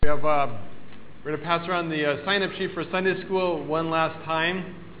We're going to pass around the sign-up sheet for Sunday school one last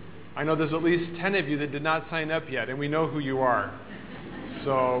time. I know there's at least 10 of you that did not sign up yet, and we know who you are.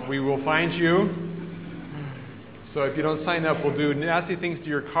 So we will find you. So if you don't sign up, we'll do nasty things to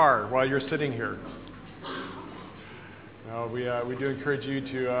your car while you're sitting here. We do encourage you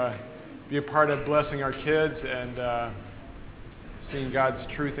to be a part of blessing our kids and seeing God's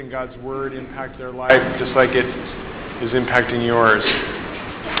truth and God's Word impact their life just like it is impacting yours.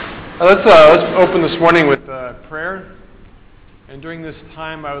 Let's open this morning with prayer. And during this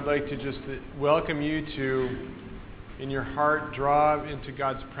time, I would like to just welcome you to, in your heart, draw into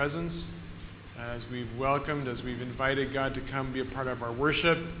God's presence as we've invited God to come be a part of our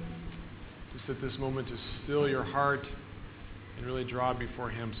worship. Just at this moment to still your heart and really draw before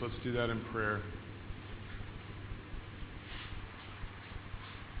Him. So let's do that in prayer.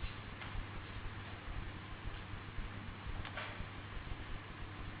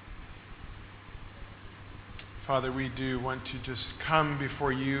 Father, we do want to just come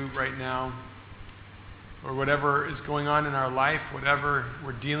before you right now, or whatever is going on in our life, whatever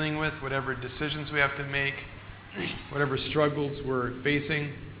we're dealing with, whatever decisions we have to make, whatever struggles we're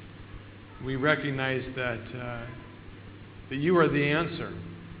facing. We recognize that you are the answer,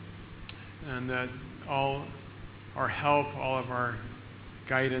 and that all our help, all of our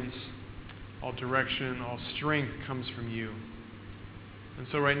guidance, all direction, all strength comes from you. And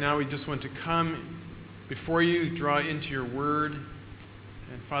so right now we just want to come before you, draw into your word.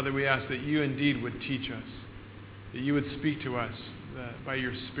 And Father, we ask that you indeed would teach us, that you would speak to us that by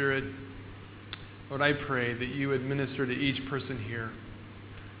your Spirit. Lord, I pray that you would minister to each person here.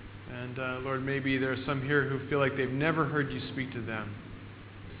 And Lord, maybe there are some here who feel like they've never heard you speak to them.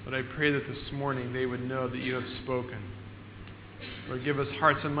 But I pray that this morning they would know that you have spoken. Lord, give us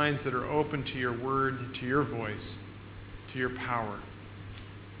hearts and minds that are open to your word, to your voice, to your power.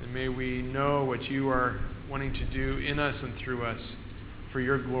 And may we know what you are wanting to do in us and through us for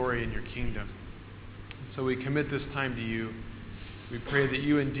your glory and your kingdom. So we commit this time to you. We pray that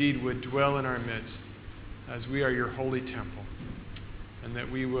you indeed would dwell in our midst as we are your holy temple, and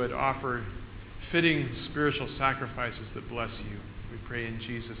that we would offer fitting spiritual sacrifices that bless you. We pray in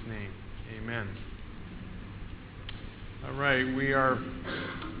Jesus' name. Amen. All right, we are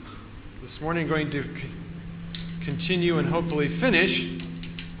this morning going to continue and hopefully finish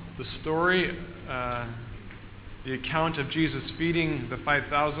the story, the account of Jesus feeding the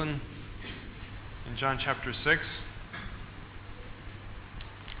 5,000 in John chapter 6.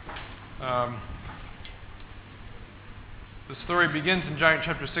 The story begins in John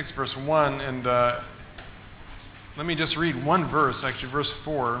chapter 6, verse 1, and let me just read one verse, actually verse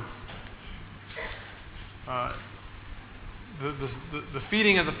 4. The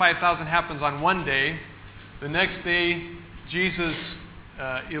feeding of the 5,000 happens on one day. The next day, Jesus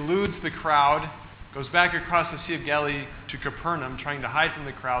eludes the crowd, goes back across the Sea of Galilee to Capernaum, trying to hide from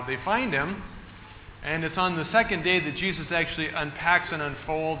the crowd. They find him, and it's on the second day that Jesus actually unpacks and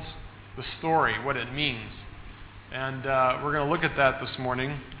unfolds the story, what it means. And we're going to look at that this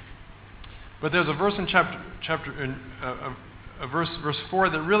morning. But there's a verse in verse 4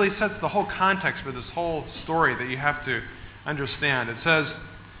 that really sets the whole context for this whole story that you have to understand. It says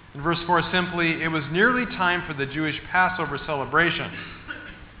in verse 4 simply, "It was nearly time for the Jewish Passover celebration."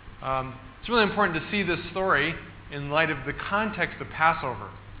 It's really important to see this story in light of the context of Passover.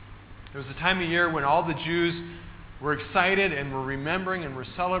 It was a time of year when all the Jews were excited and were remembering and were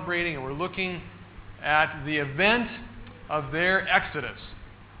celebrating and were looking at the event of their Exodus,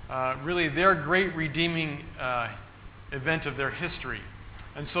 really their great redeeming event of their history.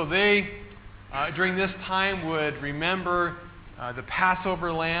 And so they, during this time, would remember the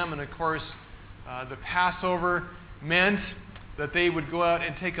Passover lamb, and of course, the Passover meant that they would go out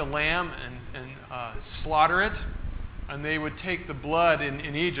and take a lamb and slaughter it, and they would take the blood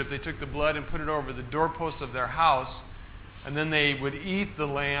in Egypt. They took the blood and put it over the doorpost of their house, and then they would eat the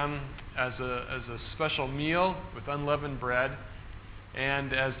lamb as a special meal with unleavened bread.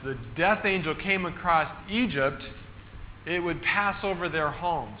 And as the death angel came across Egypt, it would pass over their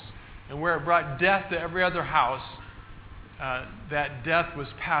homes, and where it brought death to every other house, that death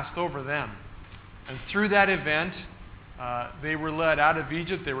was passed over them. And through that event, they were led out of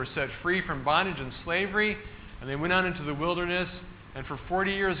Egypt. They were set free from bondage and slavery, and they went out into the wilderness. And for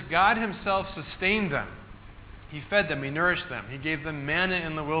 40 years, God Himself sustained them. He fed them. He nourished them. He gave them manna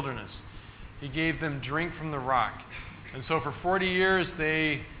in the wilderness. He gave them drink from the rock. And so for 40 years,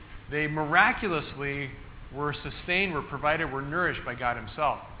 they miraculously were sustained, were provided, were nourished by God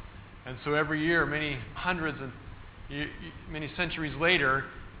Himself. And so every year, many hundreds and many centuries later,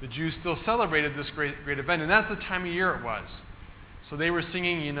 the Jews still celebrated this great event. And that's the time of year it was. So they were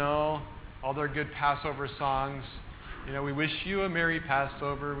singing, all their good Passover songs. We wish you a Merry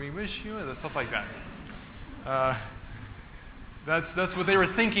Passover. We wish you, stuff like that. That's what they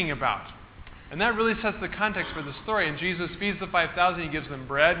were thinking about. And that really sets the context for the story. And Jesus feeds the 5,000. He gives them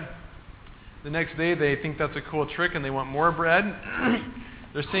bread. The next day, they think that's a cool trick and they want more bread.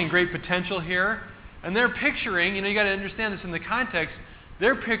 They're seeing great potential here. And they're picturing, you got to understand this in the context,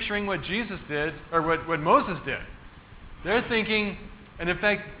 they're picturing what Jesus did, or what Moses did. They're thinking, and in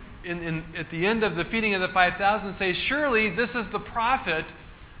fact, at the end of the feeding of the 5,000, say, surely this is the prophet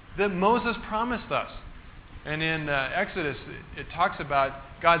that Moses promised us. And in Exodus, it talks about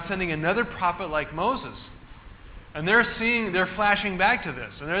God sending another prophet like Moses. And they're flashing back to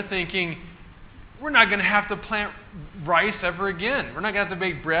this. And they're thinking, we're not going to have to plant rice ever again. We're not going to have to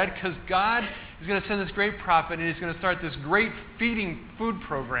bake bread because God is going to send this great prophet and He's going to start this great feeding food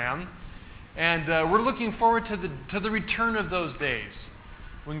program. And we're looking forward to the return of those days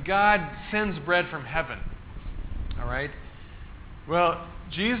when God sends bread from heaven. All right? Well,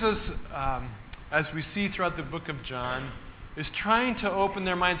 Jesus, as we see throughout the book of John, is trying to open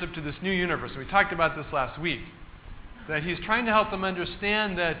their minds up to this new universe. We talked about this last week. That He's trying to help them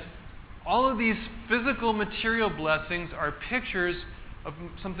understand that all of these physical material blessings are pictures of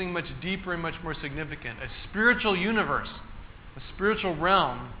something much deeper and much more significant. A spiritual universe, a spiritual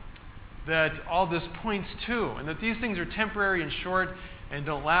realm that all this points to. And that these things are temporary and short and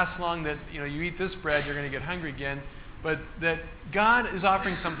don't last long. That you eat this bread, you're going to get hungry again. But that God is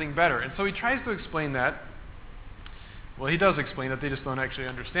offering something better. And so He tries to explain that. Well, He does explain it. They just don't actually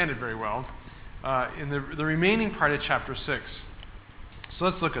understand it very well. In the remaining part of chapter 6. So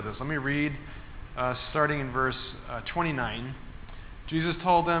let's look at this. Let me read, starting in verse 29. Jesus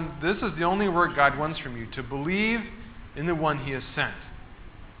told them, "This is the only work God wants from you, to believe in the one He has sent."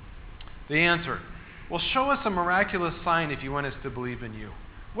 They answered, "Well, show us a miraculous sign if you want us to believe in you.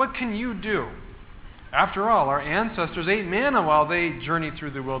 What can you do? After all, our ancestors ate manna while they journeyed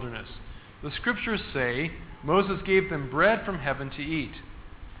through the wilderness. The Scriptures say Moses gave them bread from heaven to eat."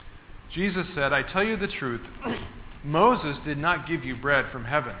 Jesus said, "I tell you the truth, Moses did not give you bread from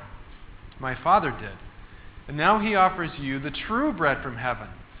heaven. My Father did. And now He offers you the true bread from heaven.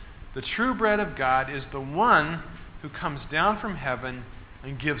 The true bread of God is the one who comes down from heaven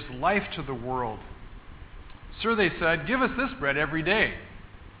and gives life to the world." "Sir," they said, "give us this bread every day."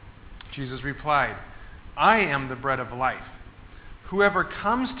 Jesus replied, "I am the bread of life. Whoever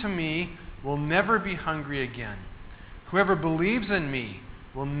comes to me will never be hungry again. Whoever believes in me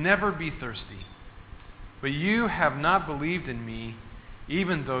will never be thirsty. But you have not believed in me,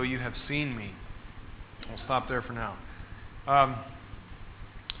 even though you have seen me." We'll stop there for now.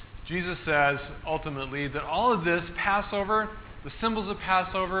 Jesus says, ultimately, that all of this, Passover, the symbols of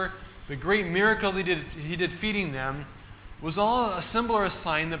Passover, the great miracle He did feeding them, was all a symbol or a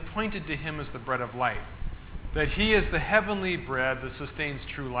sign that pointed to Him as the bread of life. That He is the heavenly bread that sustains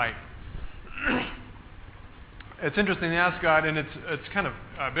true life. It's interesting, they ask God, and it's kind of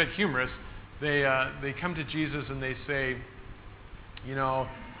a bit humorous. They come to Jesus and they say,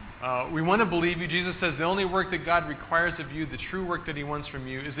 we want to believe you. Jesus says the only work that God requires of you, the true work that He wants from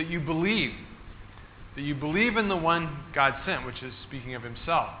you, is that you believe. That you believe in the one God sent, which is speaking of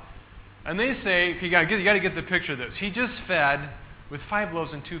Himself. And they say, you got to get the picture of this. He just fed, with 5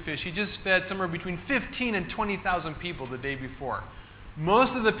 loaves and 2 fish, He just fed somewhere between 15 and 20,000 people the day before.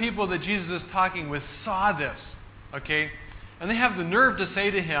 Most of the people that Jesus is talking with saw this. Okay? And they have the nerve to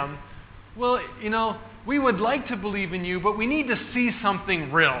say to Him, "Well, we would like to believe in you, but we need to see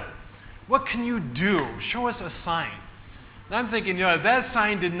something real. What can you do? Show us a sign." And I'm thinking, if that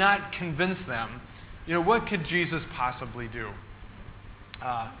sign did not convince them, what could Jesus possibly do?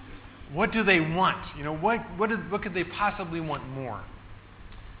 What do they want? What could they possibly want more?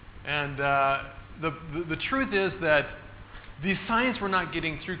 And the truth is that these signs were not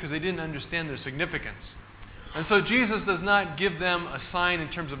getting through because they didn't understand their significance. And so Jesus does not give them a sign in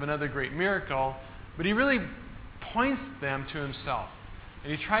terms of another great miracle, but He really points them to Himself.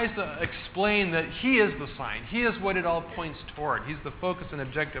 And He tries to explain that He is the sign. He is what it all points toward. He's the focus and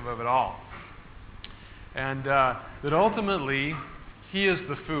objective of it all. And that ultimately, He is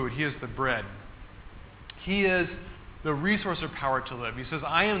the food. He is the bread. He is the resource or power to live. He says,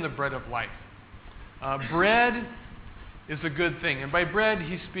 "I am the bread of life." Bread is a good thing. And by bread,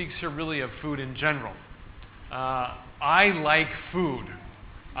 He speaks here really of food in general. I like food.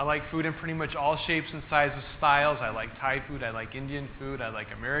 I like food in pretty much all shapes and sizes, styles. I like Thai food. I like Indian food. I like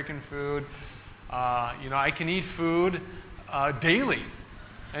American food. I can eat food daily.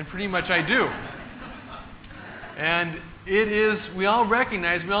 And pretty much I do. And it is, we all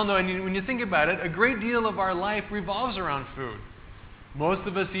recognize, we all know, and when you think about it, a great deal of our life revolves around food. Most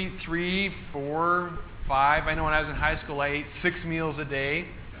of us eat 3, 4, 5. I know when I was in high school, I ate 6 meals a day,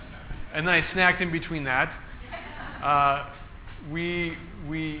 and then I snacked in between that. We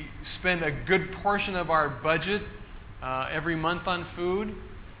spend a good portion of our budget every month on food.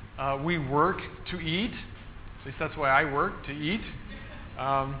 We work to eat. At least that's why I work, to eat.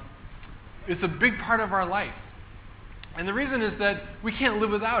 It's a big part of our life. And the reason is that we can't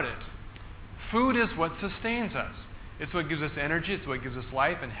live without it. Food is what sustains us. It's what gives us energy. It's what gives us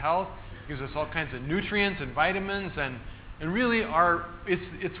life and health. It gives us all kinds of nutrients and vitamins. And really,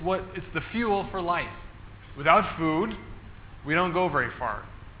 it's the fuel for life. Without food, we don't go very far.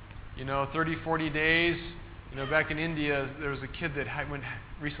 30, 40 days. Back in India, there was a kid that went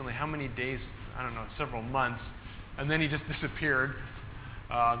recently, how many days? I don't know, several months. And then he just disappeared.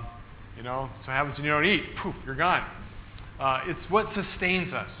 So what happens when you don't eat? Poof, you're gone. It's what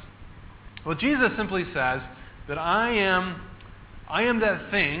sustains us. Well, Jesus simply says that I am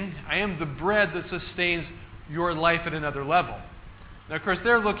that thing. I am the bread that sustains your life at another level. Now, of course,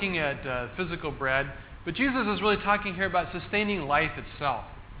 they're looking at physical bread, but Jesus is really talking here about sustaining life itself,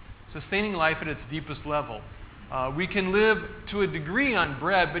 sustaining life at its deepest level. We can live to a degree on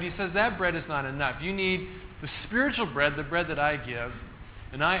bread, but he says that bread is not enough. You need the spiritual bread, the bread that I give,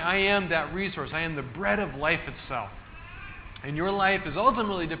 and I am that resource. I am the bread of life itself. And your life is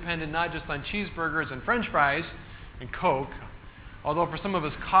ultimately dependent not just on cheeseburgers and French fries and Coke, although for some of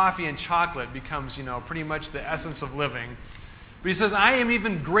us coffee and chocolate becomes, pretty much the essence of living. But he says, I am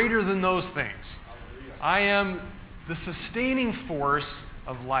even greater than those things. I am the sustaining force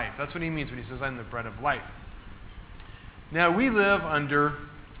of life. That's what he means when he says, I'm the bread of life. Now, we live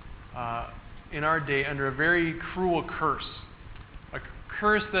in our day, under a very cruel curse. A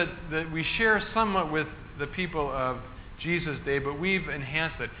curse that we share somewhat with the people of Jesus' day, but we've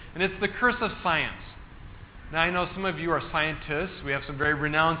enhanced it. And it's the curse of science. Now, I know some of you are scientists. We have some very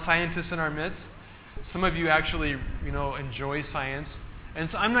renowned scientists in our midst. Some of you actually, enjoy science. And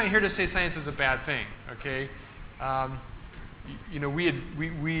so I'm not here to say science is a bad thing, okay?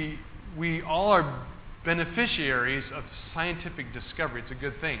 We all are beneficiaries of scientific discovery. It's a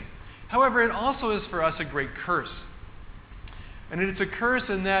good thing. However, it also is for us a great curse. And it's a curse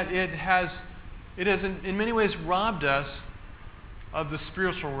in that it has in many ways robbed us of the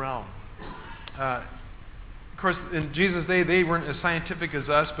spiritual realm. Of course, in Jesus' day, they weren't as scientific as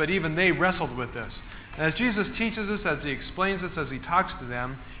us, but even they wrestled with this. And as Jesus teaches us, as he explains this, as he talks to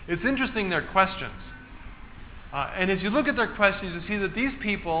them, it's interesting their questions. And as you look at their questions, you see that these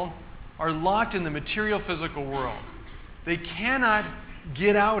people are locked in the material physical world. They cannot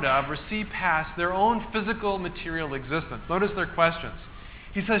get out of or see past their own physical material existence. Notice their questions.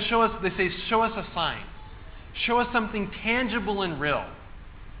 He says, show us a sign. Show us something tangible and real.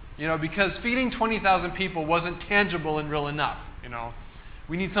 Because feeding 20,000 people wasn't tangible and real enough.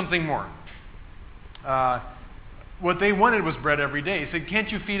 We need something more. What they wanted was bread every day. He said, can't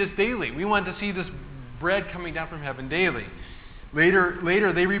you feed us daily? We want to see this bread coming down from heaven daily.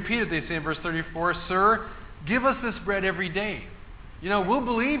 Later they repeat it. They say in verse 34, Sir, give us this bread every day. We'll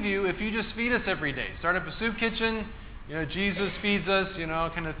believe you if you just feed us every day. Start up a soup kitchen, Jesus feeds us,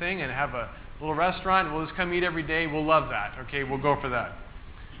 kind of thing, and have a little restaurant, and we'll just come eat every day. We'll love that. Okay, we'll go for that.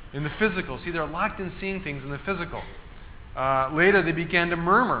 In the physical, see, they're locked in seeing things in the physical. Later they began to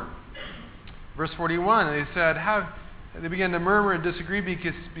murmur. Verse 41, they began to murmur and disagree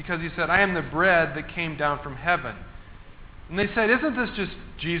because he said, I am the bread that came down from heaven. And they said, isn't this just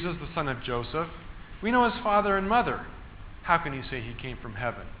Jesus, the son of Joseph? We know his father and mother. How can you say he came from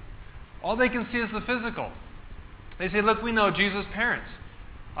heaven? All they can see is the physical. They say, look, we know Jesus' parents.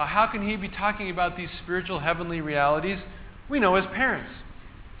 How can he be talking about these spiritual heavenly realities? We know his parents.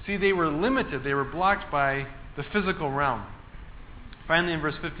 See, they were limited. They were blocked by the physical realm. Finally, in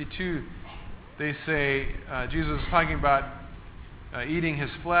verse 52, they say, Jesus is talking about eating his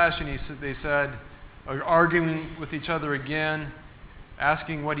flesh, and they said, arguing with each other again,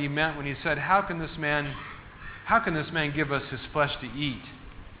 asking what he meant when he said, How can this man give us his flesh to eat?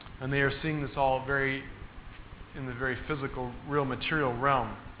 And they are seeing this all in the very physical, real material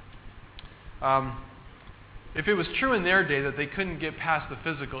realm. If it was true in their day that they couldn't get past the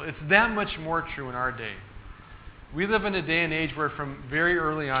physical, it's that much more true in our day. We live in a day and age where from very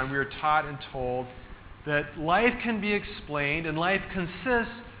early on we are taught and told that life can be explained and life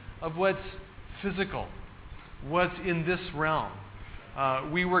consists of what's physical, what's in this realm.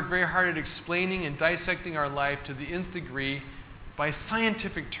 We work very hard at explaining and dissecting our life to the nth degree by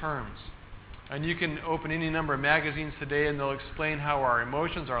scientific terms. And you can open any number of magazines today and they'll explain how our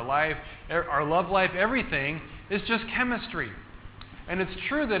emotions, our life, our love life, everything is just chemistry. And it's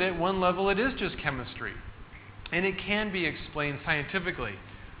true that at one level it is just chemistry. And it can be explained scientifically.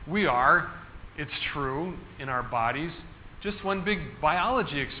 We are, it's true, in our bodies, just one big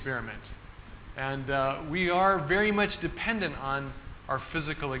biology experiment. And we are very much dependent on our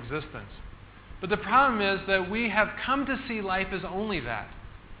physical existence. But the problem is that we have come to see life as only that.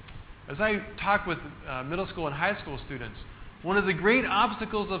 As I talk with middle school and high school students, one of the great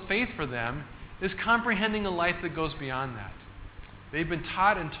obstacles of faith for them is comprehending a life that goes beyond that. They've been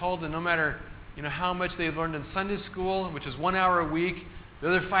taught and told that no matter how much they've learned in Sunday school, which is 1 hour a week, the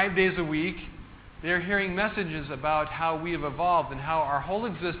other 5 days a week, they're hearing messages about how we have evolved and how our whole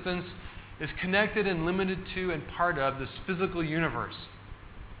existence is connected and limited to and part of this physical universe.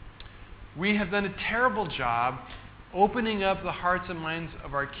 We have done a terrible job opening up the hearts and minds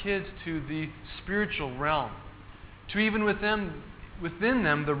of our kids to the spiritual realm, to even within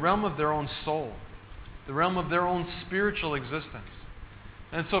them the realm of their own soul, the realm of their own spiritual existence.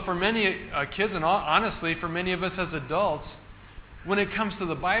 And so for many kids, and honestly for many of us as adults, when it comes to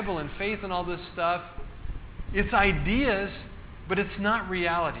the Bible and faith and all this stuff, it's ideas, but it's not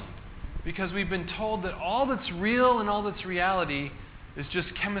reality. Because we've been told that all that's real and all that's reality is just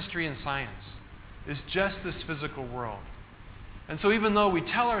chemistry and science, is just this physical world. And so even though we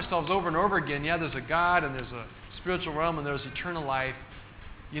tell ourselves over and over again, yeah, there's a God and there's a spiritual realm and there's eternal life,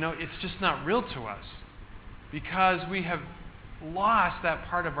 it's just not real to us. Because we have lost that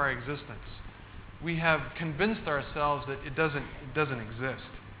part of our existence. We have convinced ourselves that it doesn't exist.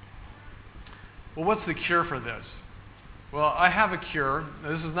 Well, what's the cure for this? Well, I have a cure.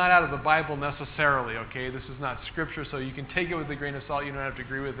 This is not out of the Bible necessarily, okay? This is not Scripture, so you can take it with a grain of salt. You don't have to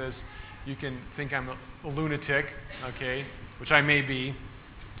agree with this. You can think I'm a lunatic, okay, which I may be.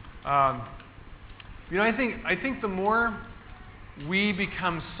 I think the more we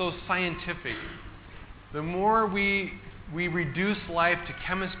become so scientific, the more we reduce life to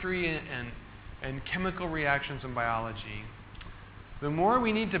chemistry and chemical reactions and biology, the more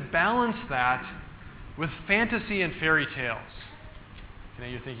we need to balance that with fantasy and fairy tales.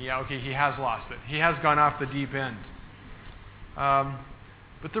 You're thinking, yeah, okay, he has lost it. He has gone off the deep end.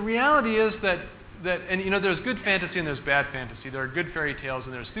 But the reality is that there's good fantasy and there's bad fantasy. There are good fairy tales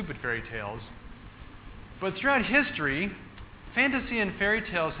and there are stupid fairy tales. But throughout history, fantasy and fairy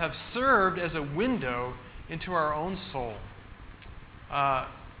tales have served as a window into our own soul.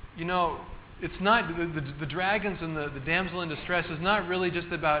 It's not the dragons and the damsel in distress is not really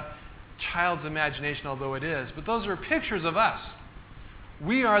just about child's imagination, although it is, but those are pictures of us.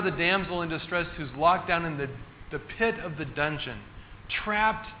 We are the damsel in distress who's locked down in the pit of the dungeon,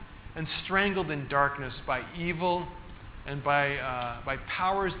 trapped and strangled in darkness by evil and by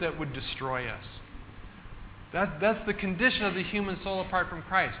powers that would destroy us. That's the condition of the human soul apart from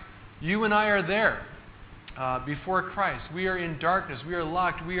Christ. You and I are there before Christ. We are in darkness. We are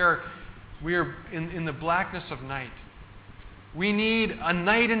locked. We are in the blackness of night. We need a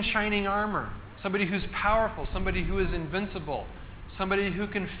knight in shining armor, somebody who's powerful, somebody who is invincible, somebody who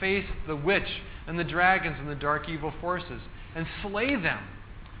can face the witch and the dragons and the dark evil forces and slay them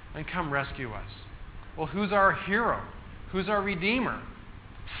and come rescue us. Well, who's our hero? Who's our redeemer?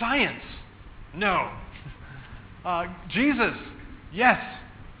 Science? No. Jesus? Yes.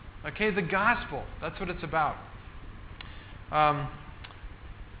 Okay, the gospel. That's what it's about.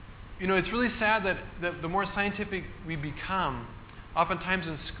 It's really sad that the more scientific we become, oftentimes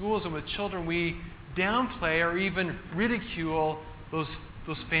in schools and with children, we downplay or even ridicule those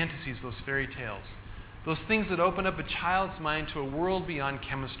fantasies, those fairy tales, those things that open up a child's mind to a world beyond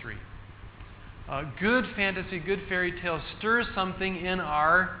chemistry. Good fantasy, good fairy tales stir something in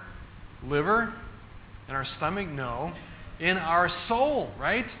our liver, in our stomach, no, in our soul,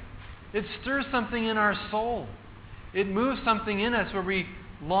 right? It stirs something in our soul. It moves something in us where we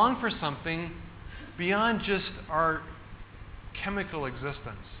long for something beyond just our chemical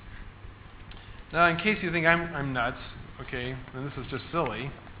existence. Now, in case you think I'm nuts, okay, and this is just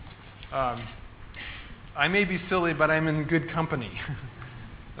silly, I may be silly, but I'm in good company.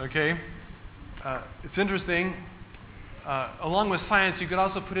 Okay? It's interesting. Along with science, you could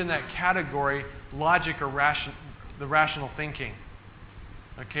also put in that category logic or the rational thinking.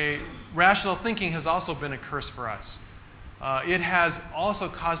 Okay? Rational thinking has also been a curse for us. It has also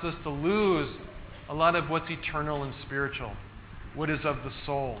caused us to lose a lot of what's eternal and spiritual, what is of the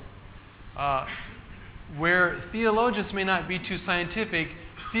soul. Where theologians may not be too scientific,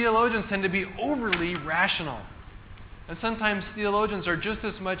 theologians tend to be overly rational. And sometimes theologians are just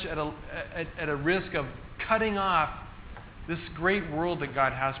as much at a risk of cutting off this great world that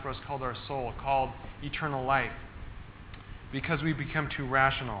God has for us called our soul, called eternal life, because we become too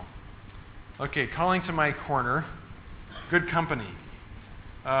rational. Okay, calling to my corner, good company.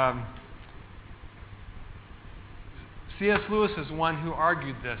 C.S. Lewis is one who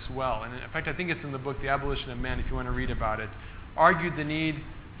argued this well. And in fact, I think it's in the book, The Abolition of Man, if you want to read about it. Argued the need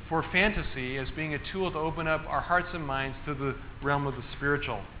for fantasy as being a tool to open up our hearts and minds to the realm of the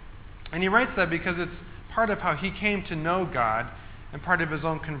spiritual. And he writes that because it's part of how he came to know God and part of his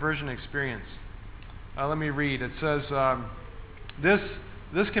own conversion experience. Let me read. It says,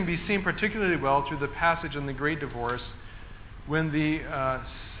 this can be seen particularly well through the passage in The Great Divorce when the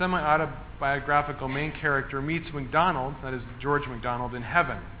semi-autobiographical main character meets MacDonald, that is George MacDonald, in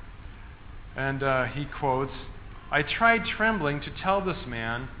heaven. And he quotes, "I tried trembling to tell this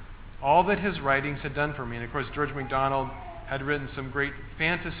man all that his writings had done for me." And of course, George MacDonald had written some great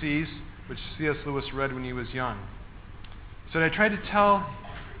fantasies, which C.S. Lewis read when he was young. He said, "I tried to tell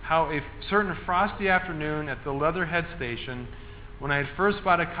how a certain frosty afternoon at the Leatherhead station, when I had first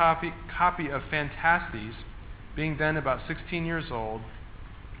bought a copy of Phantastes, being then about 16 years old,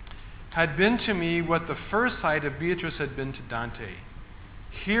 had been to me what the first sight of Beatrice had been to Dante.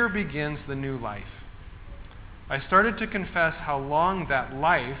 Here begins the new life. I started to confess how long that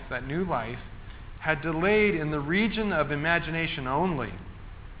life, that new life, had delayed in the region of imagination only,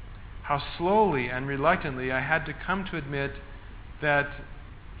 how slowly and reluctantly I had to come to admit that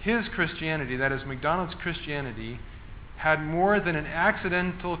his Christianity, that is MacDonald's Christianity, had more than an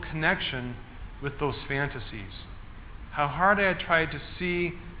accidental connection with those fantasies. How hard I had tried to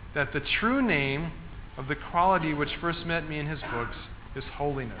see that the true name of the quality which first met me in his books is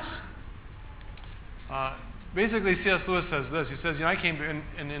holiness." Basically, C.S. Lewis says this. He says, I came to,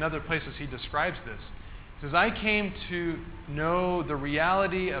 and in other places he describes this. He says, I came to know the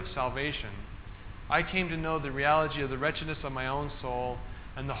reality of salvation. I came to know the reality of the wretchedness of my own soul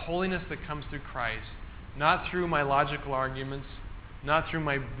and the holiness that comes through Christ, not through my logical arguments, not through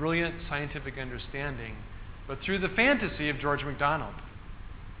my brilliant scientific understanding, but through the fantasy of George MacDonald,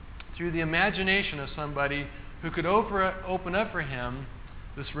 through the imagination of somebody who could open up for him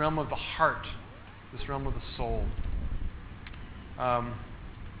this realm of the heart, this realm of the soul.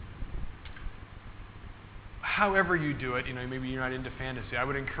 However you do it, maybe you're not into fantasy, I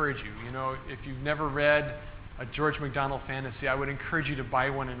would encourage you, if you've never read a George MacDonald fantasy, I would encourage you to buy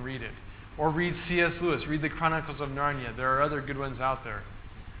one and read it. Or read C.S. Lewis, read the Chronicles of Narnia. There are other good ones out there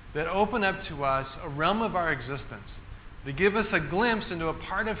that open up to us a realm of our existence, that give us a glimpse into a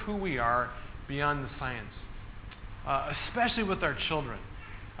part of who we are beyond the science, especially with our children.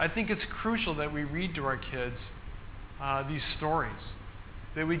 I think it's crucial that we read to our kids these stories,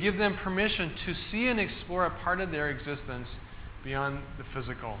 that we give them permission to see and explore a part of their existence beyond the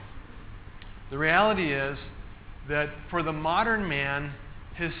physical. The reality is that for the modern man,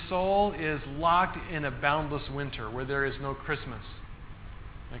 his soul is locked in a boundless winter where there is no Christmas.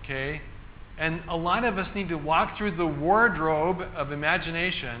 Okay? And a lot of us need to walk through the wardrobe of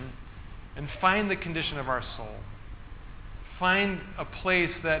imagination and find the condition of our soul. Find a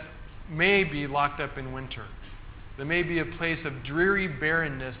place that may be locked up in winter. There may be a place of dreary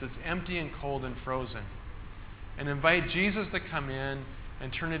barrenness that's empty and cold and frozen. And invite Jesus to come in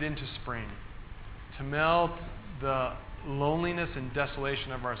and turn it into spring, to melt the loneliness and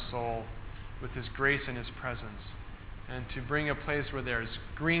desolation of our soul with His grace and His presence, and to bring a place where there's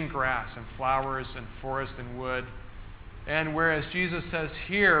green grass and flowers and forest and wood, and whereas Jesus says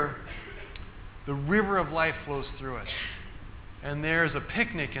here, the river of life flows through it, and there's a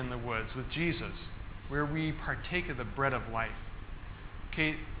picnic in the woods with Jesus where we partake of the bread of life.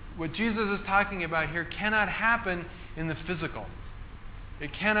 Okay, what Jesus is talking about here cannot happen in the physical.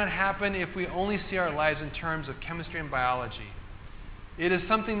 It cannot happen if we only see our lives in terms of chemistry and biology. It is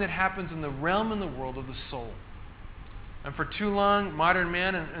something that happens in the realm and the world of the soul. And for too long, modern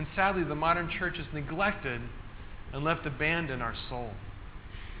man, and sadly the modern church, has neglected and left abandoned our soul.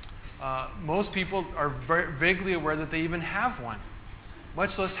 Most people are vaguely aware that they even have one,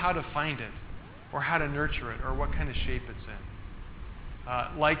 much less how to find it, or how to nurture it, or what kind of shape it's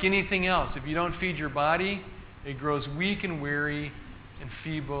in. Like anything else, if you don't feed your body, it grows weak and weary and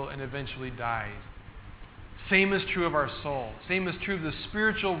feeble and eventually dies. Same is true of our soul. Same is true of the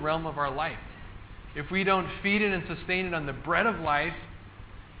spiritual realm of our life. If we don't feed it and sustain it on the bread of life,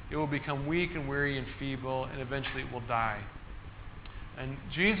 it will become weak and weary and feeble, and eventually it will die. And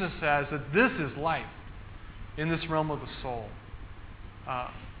Jesus says that this is life in this realm of the soul.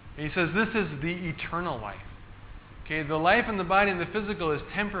 And He says this is the eternal life. Okay, the life in the body and the physical is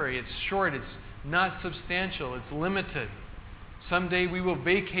temporary, it's short, it's not substantial, it's limited. Someday we will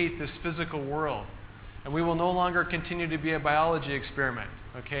vacate this physical world, and we will no longer continue to be a biology experiment.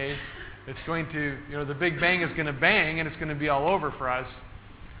 Okay? It's going to, the Big Bang is going to bang, and it's going to be all over for us.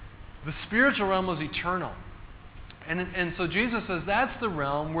 The spiritual realm is eternal. And so Jesus says that's the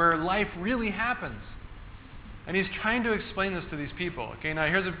realm where life really happens. And he's trying to explain this to these people. Okay, now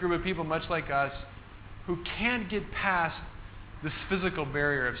here's a group of people much like us who can't get past this physical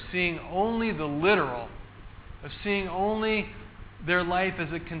barrier of seeing only the literal, of seeing only their life as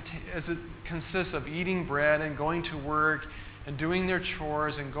it consists of eating bread and going to work and doing their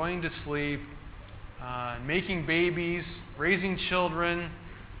chores and going to sleep, making babies, raising children,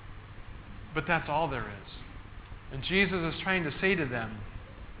 but that's all there is. And Jesus is trying to say to them,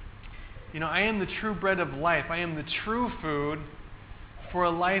 I am the true bread of life. I am the true food for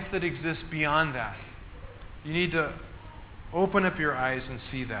a life that exists beyond that. You need to open up your eyes and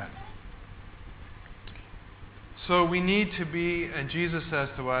see that. So we need to be, and Jesus says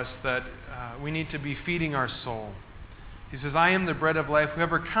to us that we need to be feeding our soul. He says, I am the bread of life.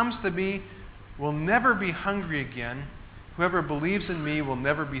 Whoever comes to me will never be hungry again. Whoever believes in me will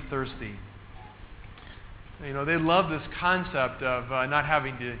never be thirsty. They love this concept of not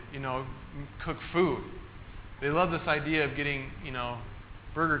having to, cook food. They love this idea of getting,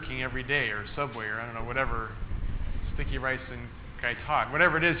 Burger King every day or Subway or I don't know, whatever, sticky rice and gai tak,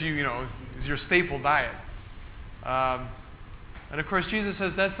 whatever it is, is your staple diet. And of course, Jesus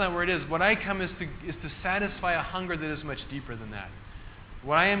says that's not where it is. What I come is to satisfy a hunger that is much deeper than that.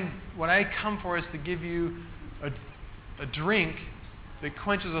 What I come for is to give you a drink that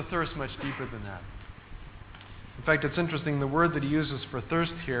quenches a thirst much deeper than that. In fact, it's interesting, the word that he uses for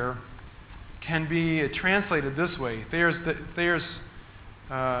thirst here can be translated this way. Thayer's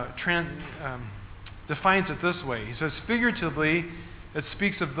defines it this way. He says, figuratively, it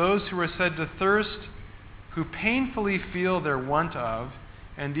speaks of those who are said to thirst, who painfully feel their want of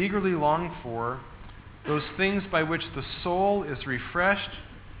and eagerly long for those things by which the soul is refreshed,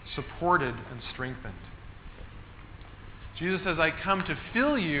 supported, and strengthened. Jesus says, I come to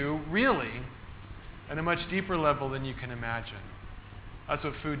fill you, really, at a much deeper level than you can imagine. That's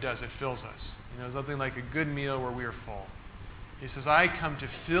what food does. It fills us. There's nothing like a good meal where we are full. He says, I come to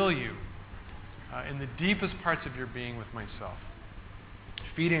fill you in the deepest parts of your being with myself,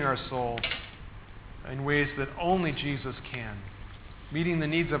 feeding our soul in ways that only Jesus can, meeting the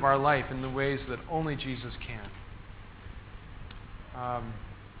needs of our life in the ways that only Jesus can.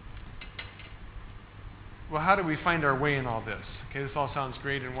 Well, how do we find our way in all this? Okay, this all sounds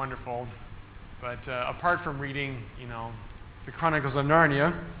great and wonderful, but apart from reading, the Chronicles of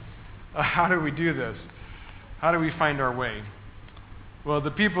Narnia, how do we do this? How do we find our way? Well,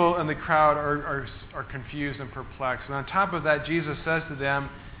 the people in the crowd are confused and perplexed. And on top of that, Jesus says to them,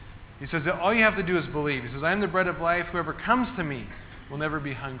 he says that all you have to do is believe. He says, I am the bread of life. Whoever comes to me will never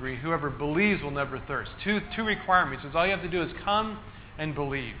be hungry. Whoever believes will never thirst. Two requirements. He says, all you have to do is come and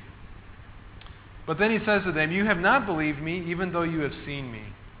believe. But then he says to them, you have not believed me, even though you have seen me.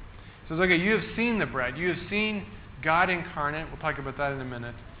 He says, okay, you have seen the bread. You have seen God incarnate. We'll talk about that in a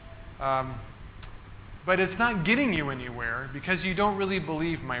minute. But it's not getting you anywhere because you don't really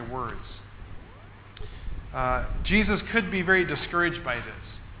believe my words. Jesus could be very discouraged by this.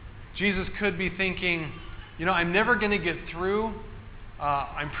 Jesus could be thinking, I'm never going to get through.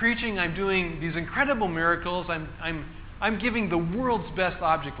 I'm preaching. I'm doing these incredible miracles. I'm giving the world's best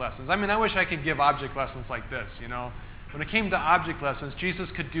object lessons. I wish I could give object lessons like this. When it came to object lessons, Jesus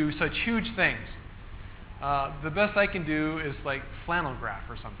could do such huge things. The best I can do is like flannel graph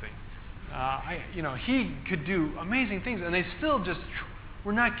or something. He could do amazing things, and they still just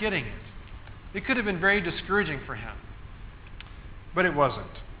were not getting it. It could have been very discouraging for him, but it wasn't,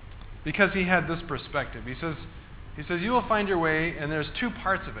 because he had this perspective. He says, you will find your way, and there's two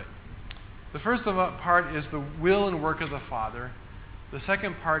parts of it. The first part is the will and work of the Father. The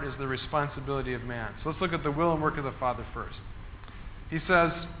second part is the responsibility of man. So let's look at the will and work of the Father first. He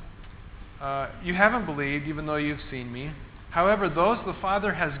says, you haven't believed, even though you've seen me. However, those the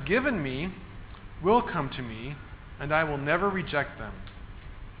Father has given me will come to me, and I will never reject them.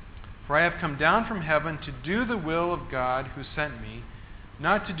 For I have come down from heaven to do the will of God who sent me,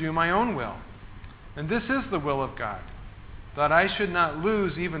 not to do my own will. And this is the will of God, that I should not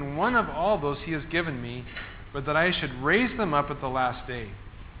lose even one of all those he has given me, but that I should raise them up at the last day.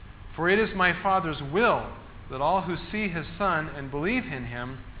 For it is my Father's will that all who see his Son and believe in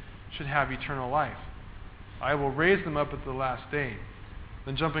him should have eternal life. I will raise them up at the last day.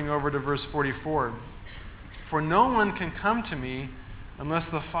 Then jumping over to verse 44. For no one can come to me unless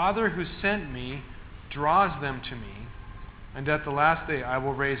the Father who sent me draws them to me, and at the last day I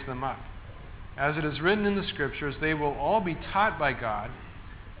will raise them up. As it is written in the Scriptures, they will all be taught by God.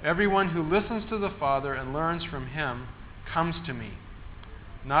 Everyone who listens to the Father and learns from him comes to me.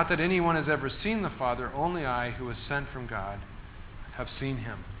 Not that anyone has ever seen the Father, only I, who was sent from God, have seen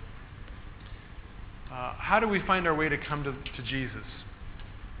him. How do we find our way to come to Jesus?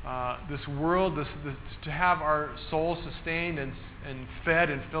 this world, to have our soul sustained and fed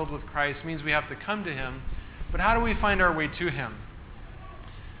and filled with Christ means we have to come to Him. But how do we find our way to Him?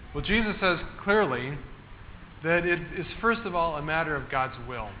 Well, Jesus says clearly that it is first of all a matter of God's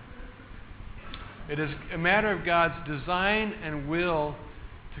will. It is a matter of God's design and will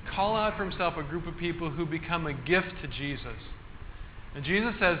to call out for Himself a group of people who become a gift to Jesus. And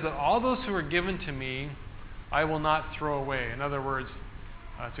Jesus says that all those who are given to me, I will not throw away. In other words,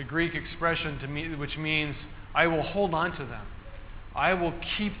 it's a Greek expression to me, which means I will hold on to them. I will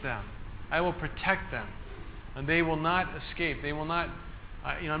keep them. I will protect them. And they will not escape. They will not,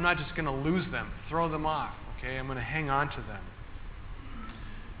 I'm not just going to lose them, throw them off. Okay, I'm going to hang on to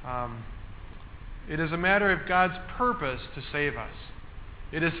them. It is a matter of God's purpose to save us.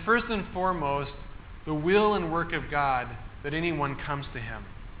 It is first and foremost the will and work of God that anyone comes to Him.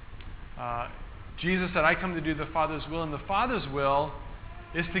 Jesus said, I come to do the Father's will, and the Father's will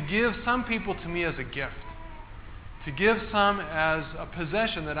is to give some people to me as a gift, to give some as a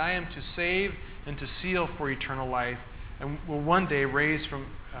possession that I am to save and to seal for eternal life, and will one day raise from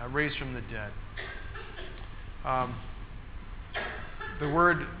the dead. The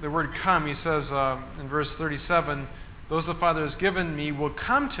word come, he says in verse 37, those the Father has given me will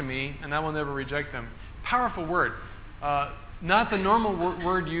come to me, and I will never reject them. Powerful word. Not the normal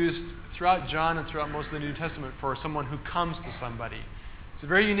word used throughout John and throughout most of the New Testament for someone who comes to somebody. It's a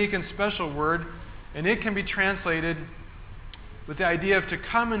very unique and special word, and it can be translated with the idea of to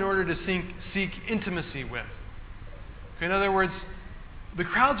come in order to seek intimacy with. Okay, in other words, the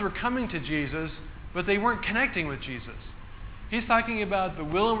crowds were coming to Jesus, but they weren't connecting with Jesus. He's talking about the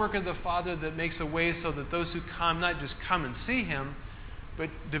will and work of the Father that makes a way so that those who come not just come and see Him, but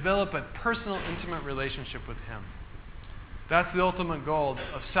develop a personal, intimate relationship with Him. That's the ultimate goal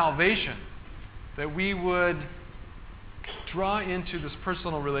of salvation, that we would draw into this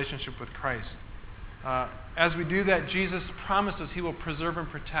personal relationship with Christ. As we do that, Jesus promises He will preserve and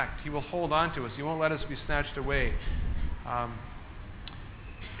protect. He will hold on to us. He won't let us be snatched away.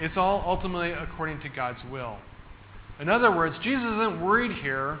 It's all ultimately according to God's will. In other words, Jesus isn't worried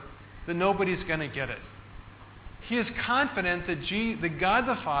here that nobody's going to get it. He is confident that God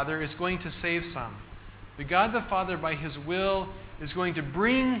the Father is going to save some. That God the Father, by His will, is going to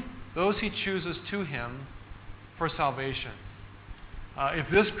bring those He chooses to Him for salvation. If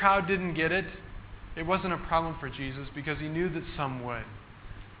this crowd didn't get it, it wasn't a problem for Jesus because He knew that some would.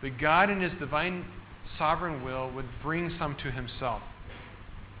 That God in His divine sovereign will would bring some to Himself.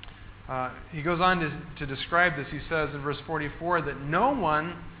 He goes on to describe this. He says in verse 44 that no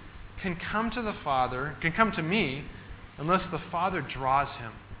one can come to me unless the Father draws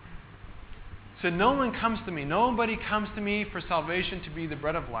him. He said, no one comes to me. Nobody comes to me for salvation to be the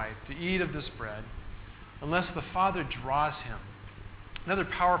bread of life, to eat of this bread, unless the Father draws him. Another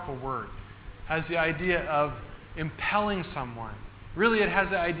powerful word has the idea of impelling someone. Really, it has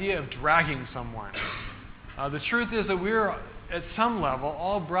the idea of dragging someone. The truth is that we're, at some level,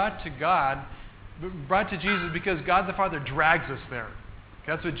 all brought to Jesus because God the Father drags us there.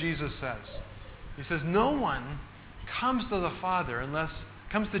 That's what Jesus says. He says, no one comes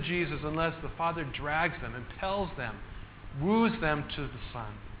to Jesus unless the Father drags them, impels them, woos them to the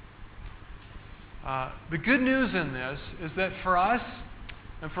Son. The good news in this is that for us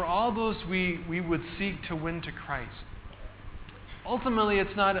and for all those we would seek to win to Christ, ultimately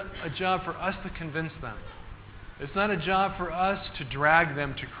it's not a job for us to convince them. It's not a job for us to drag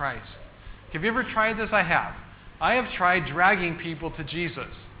them to Christ. Have you ever tried this? I have. I have tried dragging people to Jesus.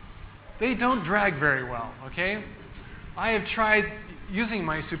 They don't drag very well, okay? I have tried using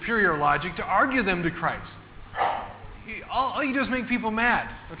my superior logic to argue them to Christ. All you do is make people mad,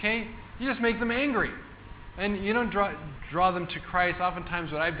 okay? You just make them angry. And you don't draw them to Christ.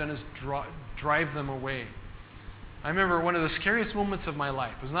 Oftentimes what I've done is drive them away. I remember one of the scariest moments of my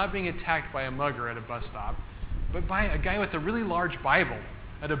life was not being attacked by a mugger at a bus stop, but by a guy with a really large Bible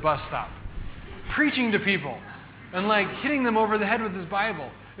at a bus stop, preaching to people and hitting them over the head with his Bible.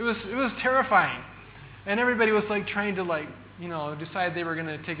 It was terrifying, and everybody was trying to decide they were going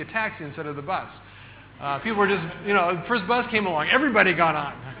to take a taxi instead of the bus. People were just the first bus came along, everybody got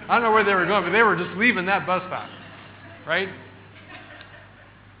on. I don't know where they were going, but they were just leaving that bus stop, right?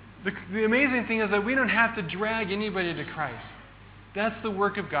 The amazing thing is that we don't have to drag anybody to Christ. That's the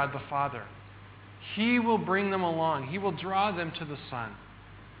work of God the Father. He will bring them along. He will draw them to the Son.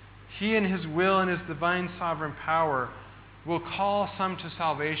 He in His will and His divine sovereign power will call some to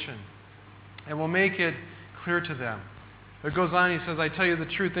salvation and will make it clear to them. It goes on, he says, I tell you the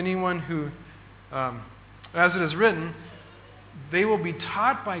truth, anyone who, as it is written, they will be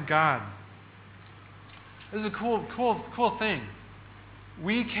taught by God. This is a cool thing.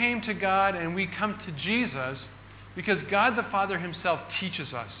 We came to God and we come to Jesus because God the Father himself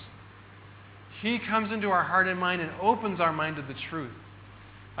teaches us. He comes into our heart and mind and opens our mind to the truth.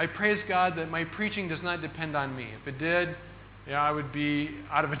 I praise God that my preaching does not depend on me. If it did, I would be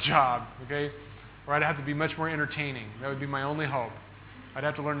out of a job, okay? Or I'd have to be much more entertaining. That would be my only hope. I'd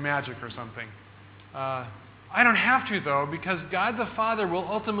have to learn magic or something. I don't have to, though, because God the Father will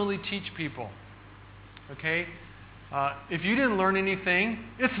ultimately teach people. Okay? If you didn't learn anything,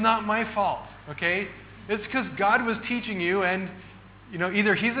 it's not my fault. Okay? It's because God was teaching you, and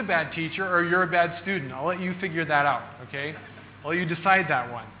either He's a bad teacher or you're a bad student. I'll let you figure that out. Okay? I'll let you decide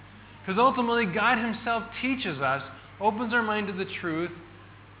that one. Because ultimately, God Himself teaches us, opens our mind to the truth,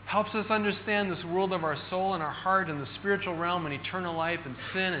 helps us understand this world of our soul and our heart and the spiritual realm and eternal life and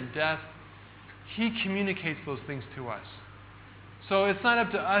sin and death. He communicates those things to us. So it's not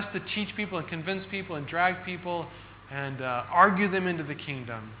up to us to teach people and convince people and drag people and argue them into the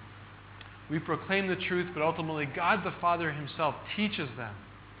kingdom. We proclaim the truth, but ultimately God the Father Himself teaches them.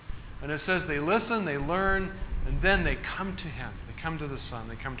 And it says they listen, they learn, and then they come to Him. They come to the Son.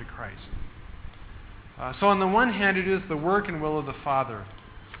 They come to Christ. So on the one hand, it is the work and will of the Father.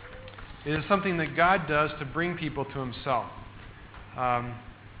 It is something that God does to bring people to Himself.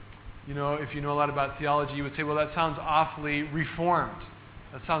 If you know a lot about theology, you would say, well, that sounds awfully reformed.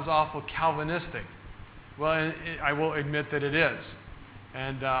 That sounds awful Calvinistic. Well, I will admit that it is.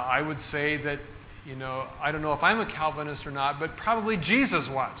 And I would say that, I don't know if I'm a Calvinist or not, but probably Jesus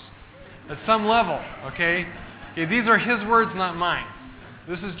was at some level, okay? These are His words, not mine.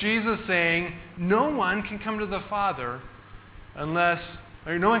 This is Jesus saying, no one can come to the Father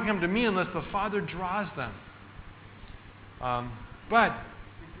no one can come to me unless the Father draws them. But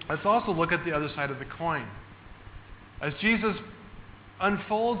let's also look at the other side of the coin. As Jesus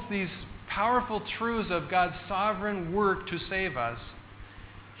unfolds these powerful truths of God's sovereign work to save us,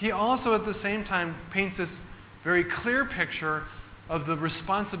 He also at the same time paints this very clear picture of the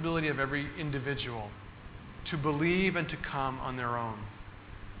responsibility of every individual to believe and to come on their own.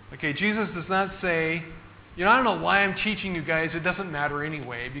 Okay, Jesus does not say, I don't know why I'm teaching you guys, it doesn't matter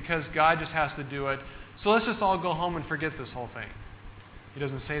anyway, because God just has to do it, so let's just all go home and forget this whole thing. He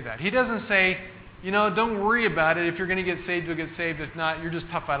doesn't say that. He doesn't say, don't worry about it. If you're going to get saved, you'll get saved. If not, you're just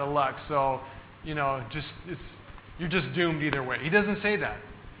tough out of luck. So, you're just doomed either way. He doesn't say that.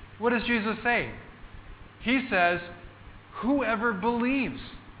 What does Jesus say? He says, whoever believes,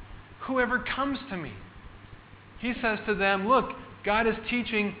 whoever comes to me. He says to them, look, God is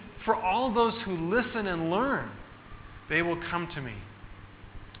teaching for all those who listen and learn. They will come to me.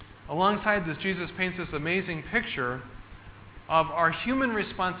 Alongside this, Jesus paints this amazing picture of our human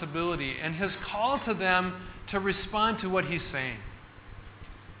responsibility and His call to them to respond to what He's saying.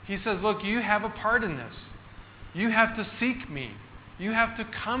 He says, look, you have a part in this. You have to seek me. You have to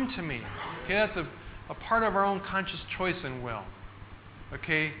come to me. Okay, that's a part of our own conscious choice and will.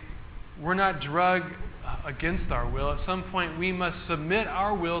 Okay, we're not drugged against our will. At some point, we must submit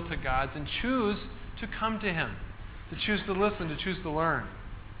our will to God's and choose to come to Him, to choose to listen, to choose to learn.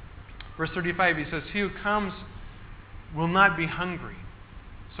 Verse 35, he says, he who comes will not be hungry.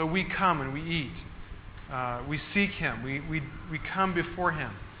 So we come and we eat. We seek Him. We come before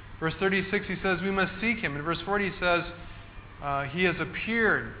Him. Verse 36, he says we must seek Him. In verse 40, he says He has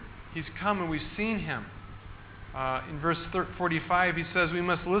appeared. He's come and we've seen Him. In verse 45, he says we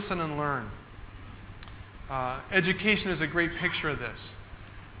must listen and learn. Education is a great picture of this.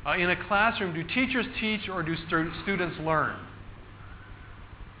 In a classroom, do teachers teach or do students learn?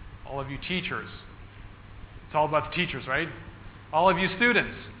 All of you teachers. It's all about the teachers, right? All of you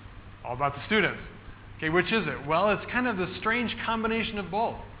students. All about the students. Okay, which is it? Well, it's kind of the strange combination of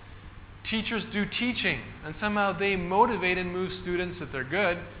both. Teachers do teaching, and somehow they motivate and move students, if they're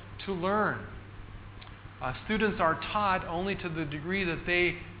good, to learn. Students are taught only to the degree that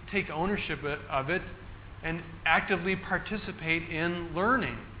they take ownership of it and actively participate in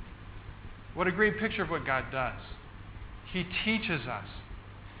learning. What a great picture of what God does. He teaches us.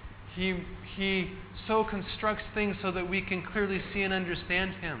 He so constructs things so that we can clearly see and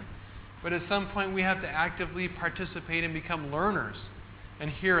understand Him. But at some point we have to actively participate and become learners and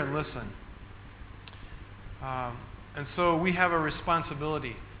hear and listen. And so we have a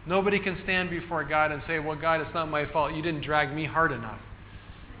responsibility. Nobody can stand before God and say, well, God, it's not my fault. You didn't drag me hard enough.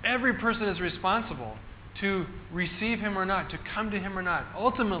 Every person is responsible to receive Him or not, to come to Him or not.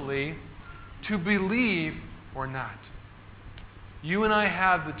 Ultimately, to believe or not. You and I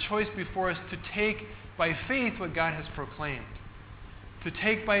have the choice before us to take by faith what God has proclaimed. To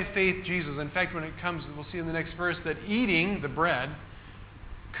take by faith Jesus. In fact, when it comes, we'll see in the next verse, that eating the bread,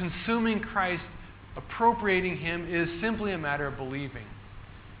 consuming Christ, appropriating Him, is simply a matter of believing.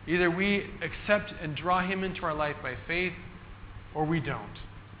 Either we accept and draw him into our life by faith, or we don't.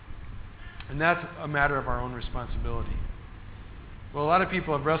 And that's a matter of our own responsibility. Well, a lot of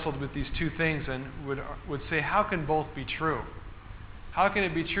people have wrestled with these two things and would say, how can both be true? How can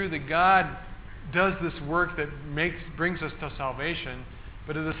it be true that God does this work that brings us to salvation,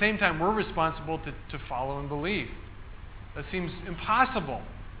 but at the same time we're responsible to follow and believe? That seems impossible.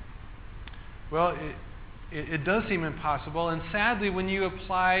 Well, it does seem impossible, and sadly, when you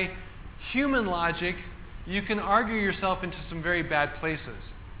apply human logic, you can argue yourself into some very bad places.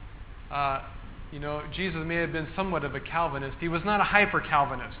 Jesus may have been somewhat of a Calvinist. He was not a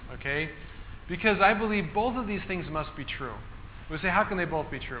hyper-Calvinist, okay? Because I believe both of these things must be true. We say, how can they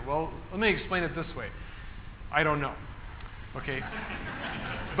both be true? Well, let me explain it this way. I don't know, okay?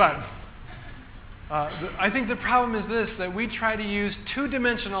 But I think the problem is this, that we try to use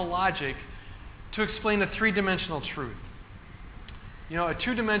two-dimensional logic to explain a three-dimensional truth. A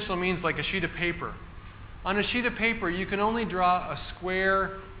two-dimensional means like a sheet of paper. On a sheet of paper, you can only draw a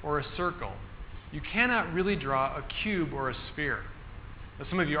square or a circle. You cannot really draw a cube or a sphere. Now,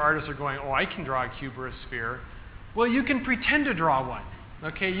 some of you artists are going, I can draw a cube or a sphere. Well, you can pretend to draw one.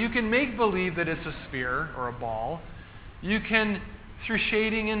 Okay, you can make believe that it's a sphere or a ball. You can, through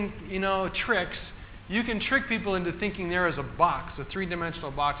shading and tricks, you can trick people into thinking there is a box, a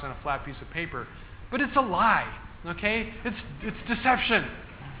three-dimensional box on a flat piece of paper. But it's a lie. Okay, it's deception.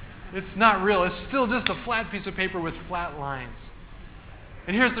 It's not real. It's still just a flat piece of paper with flat lines.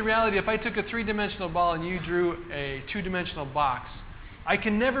 And here's the reality. If I took a three-dimensional ball and you drew a two-dimensional box, I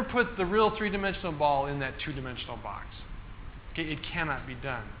can never put the real three-dimensional ball in that two-dimensional box. Okay, it cannot be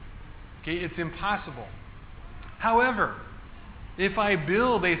done. Okay, it's impossible. However, if I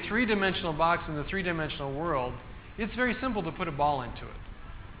build a three-dimensional box in the three-dimensional world, it's very simple to put a ball into it.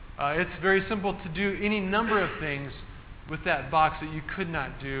 It's very simple to do any number of things with that box that you could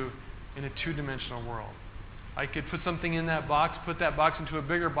not do in a two-dimensional world. I could put something in that box, put that box into a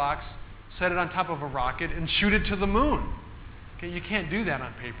bigger box, set it on top of a rocket, and shoot it to the moon. Okay, you can't do that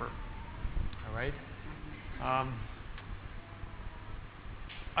on paper. All right?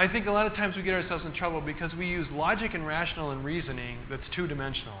 I think a lot of times we get ourselves in trouble because we use logic and rational and reasoning that's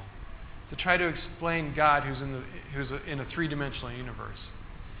two-dimensional to try to explain God who's in a three-dimensional universe.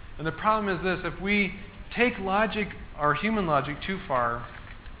 And the problem is this: if we take logic, our human logic, too far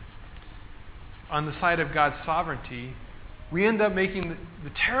on the side of God's sovereignty, we end up making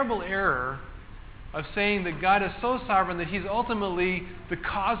the terrible error of saying that God is so sovereign that He's ultimately the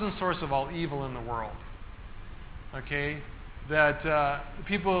cause and source of all evil in the world. Okay? That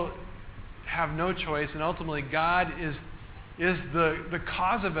people have no choice, and ultimately God is the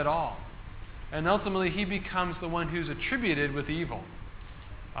cause of it all. And ultimately He becomes the one who's attributed with evil.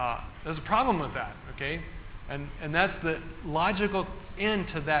 There's a problem with that, okay? And that's the logical end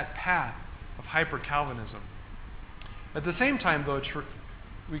to that path of hyper-Calvinism. At the same time, though,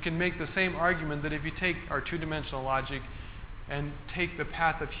 we can make the same argument that if you take our two-dimensional logic and take the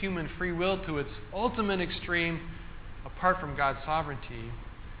path of human free will to its ultimate extreme, apart from God's sovereignty,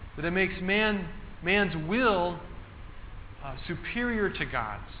 that it makes man's will superior to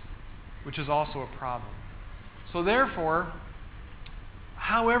God's, which is also a problem. So therefore,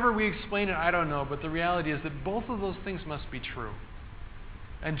 however we explain it, I don't know, but the reality is that both of those things must be true.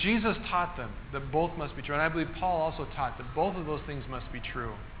 And Jesus taught them that both must be true. And I believe Paul also taught that both of those things must be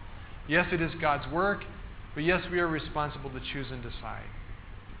true. Yes, it is God's work, but yes, we are responsible to choose and decide.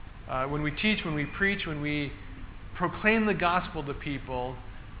 When we teach, when we preach, when we proclaim the gospel to people,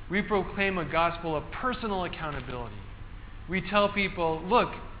 we proclaim a gospel of personal accountability. We tell people, look,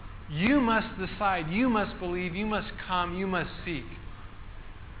 you must decide, you must believe, you must come, you must seek.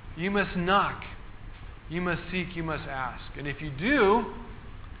 You must knock, you must seek, you must ask. And if you do,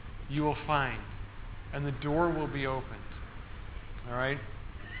 you will find, and the door will be opened. All right?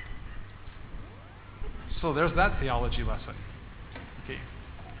 So there's that theology lesson. Okay.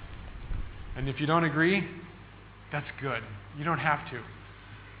 And if you don't agree, that's good. You don't have to.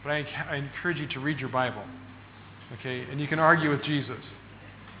 But I encourage you to read your Bible. Okay? And you can argue with Jesus.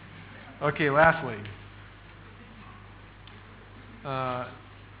 Okay, lastly. The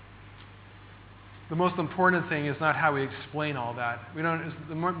most important thing is not how we explain all that.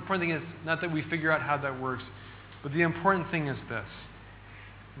 The more important thing is not that we figure out how that works, but the important thing is this.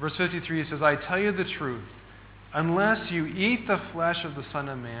 Verse 53 says, I tell you the truth, unless you eat the flesh of the Son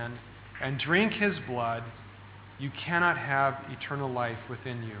of Man and drink His blood, you cannot have eternal life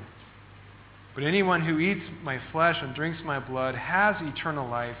within you. But anyone who eats my flesh and drinks my blood has eternal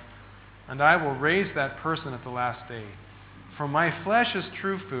life, and I will raise that person at the last day. For my flesh is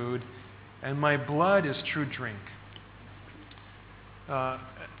true food, and my blood is true drink.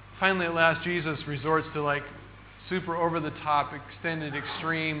 finally, at last, Jesus resorts to like super over-the-top, extended,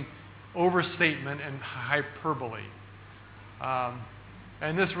 extreme overstatement and hyperbole.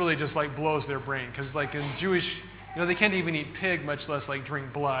 And this really just like blows their brain, because like in Jewish, they can't even eat pig, much less like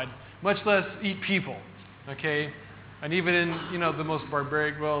drink blood, much less eat people. Okay, and even in the most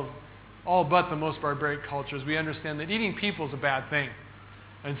barbaric, all but the most barbaric cultures, we understand that eating people is a bad thing.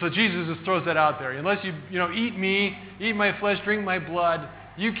 And so Jesus just throws that out there. Unless you eat me, eat my flesh, drink my blood,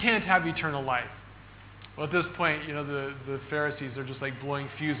 you can't have eternal life. Well, at this point, the Pharisees are just like blowing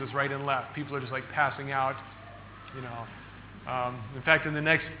fuses right and left. People are just like passing out. In fact, in the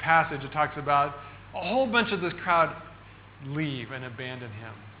next passage, it talks about a whole bunch of this crowd leave and abandon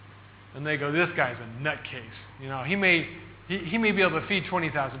him. And they go, this guy's a nutcase. He may be able to feed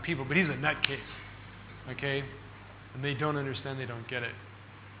 20,000 people, but he's a nutcase. Okay? And they don't understand, they don't get it.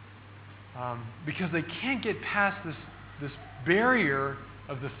 Because they can't get past this barrier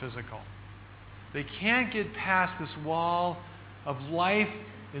of the physical. They can't get past this wall of life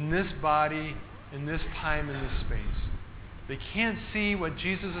in this body, in this time, in this space. They can't see what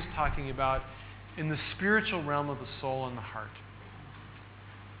Jesus is talking about in the spiritual realm of the soul and the heart.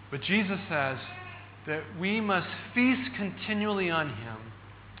 But Jesus says that we must feast continually on Him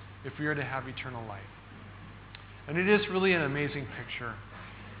if we are to have eternal life. And it is really an amazing picture.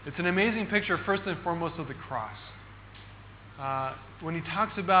 It's an amazing picture, first and foremost, of the cross. When He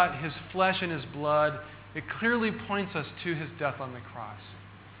talks about His flesh and His blood, it clearly points us to His death on the cross.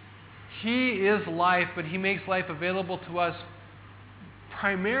 He is life, but He makes life available to us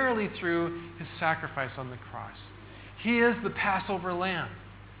primarily through His sacrifice on the cross. He is the Passover lamb.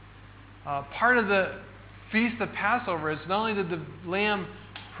 Part of the feast of Passover is not only did the lamb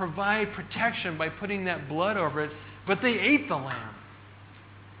provide protection by putting that blood over it, but they ate the lamb.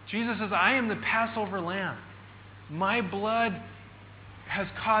 Jesus says, I am the Passover lamb. My blood has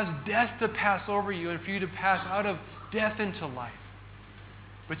caused death to pass over you and for you to pass out of death into life.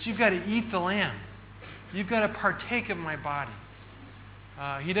 But you've got to eat the lamb. You've got to partake of my body.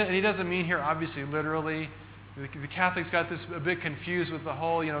 He doesn't mean here, obviously, literally. The Catholics got this a bit confused with the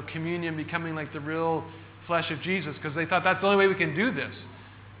whole, communion becoming like the real flesh of Jesus, because they thought that's the only way we can do this.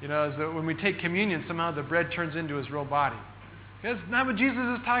 Is that when we take communion, somehow the bread turns into His real body. That's not what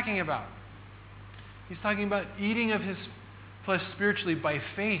Jesus is talking about. He's talking about eating of His flesh spiritually by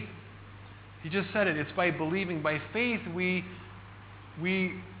faith. He just said it. It's by believing. By faith, we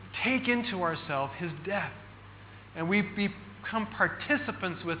take into ourselves His death. And we become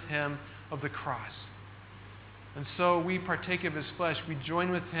participants with Him of the cross. And so we partake of His flesh. We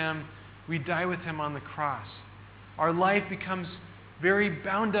join with Him. We die with Him on the cross. Our life becomes very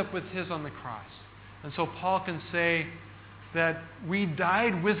bound up with His on the cross. And so Paul can say that we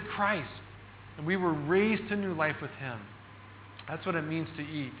died with Christ and we were raised to new life with Him. That's what it means to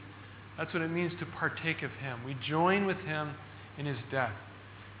eat. That's what it means to partake of Him. We join with Him in His death.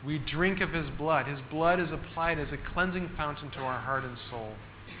 We drink of His blood. His blood is applied as a cleansing fountain to our heart and soul.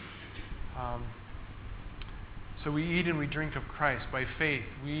 So we eat and we drink of Christ by faith.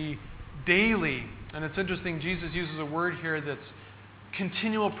 We daily, and it's interesting, Jesus uses a word here that's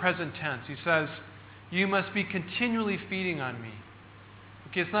continual present tense. He says, you must be continually feeding on me.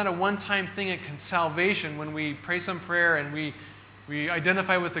 Okay, it's not a one-time thing at salvation when we pray some prayer and we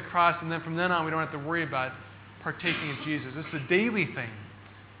identify with the cross, and then from then on we don't have to worry about partaking of Jesus. It's a daily thing.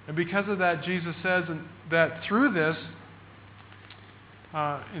 And because of that, Jesus says that through this,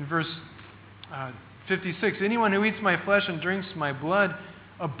 in verse 56, anyone who eats my flesh and drinks my blood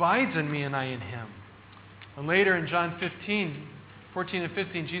abides in me and I in him. And later in John 14 and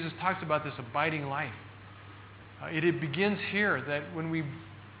 15, Jesus talks about this abiding life. It begins here, that when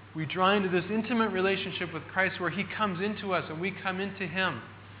we draw into this intimate relationship with Christ where He comes into us and we come into Him,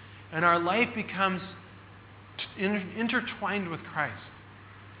 and our life becomes intertwined with Christ.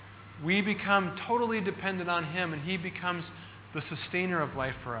 We become totally dependent on Him, and He becomes the sustainer of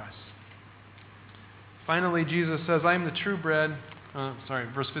life for us. Finally, Jesus says, I am the true bread.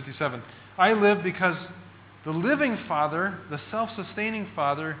 Verse 57. I live because the living Father, the self-sustaining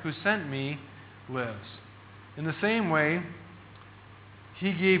Father who sent me, lives. In the same way,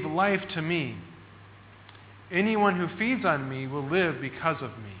 He gave life to me. Anyone who feeds on me will live because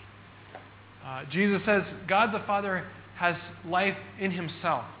of me. Jesus says God the Father has life in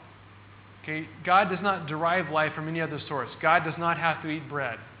Himself. Okay? God does not derive life from any other source. God does not have to eat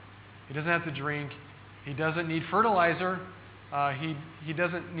bread. He doesn't have to drink. He doesn't need fertilizer. He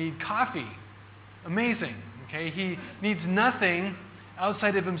doesn't need coffee. Amazing. Okay? He needs nothing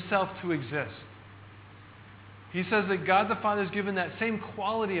outside of Himself to exist. He says that God the Father has given that same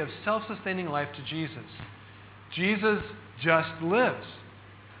quality of self-sustaining life to Jesus. Jesus just lives.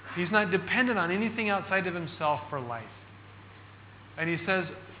 He's not dependent on anything outside of himself for life. And he says,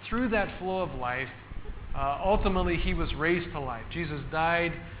 through that flow of life, ultimately he was raised to life. Jesus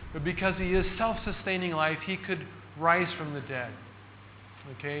died, but because he is self-sustaining life, he could rise from the dead.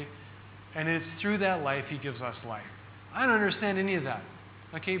 Okay? And it's through that life he gives us life. I don't understand any of that.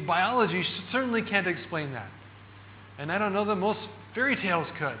 Okay? Biology certainly can't explain that. And I don't know that most fairy tales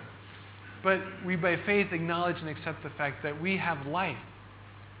could. But we, by faith, acknowledge and accept the fact that we have life,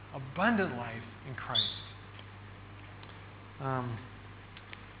 abundant life in Christ.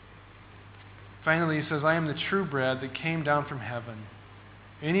 Finally, he says, I am the true bread that came down from heaven.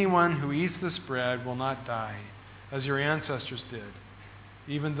 Anyone who eats this bread will not die, as your ancestors did,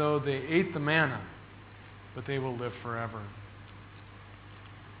 even though they ate the manna, but they will live forever.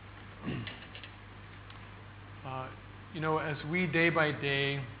 As we day by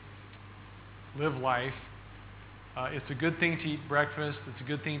day live life, it's a good thing to eat breakfast. It's a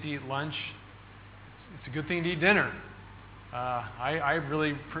good thing to eat lunch. It's a good thing to eat dinner. I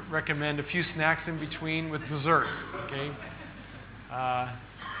really recommend a few snacks in between with dessert. Okay,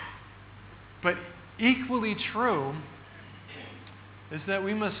 but equally true is that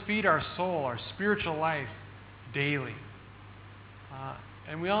we must feed our soul, our spiritual life, daily.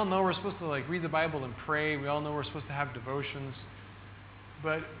 And we all know we're supposed to read the Bible and pray. We all know we're supposed to have devotions.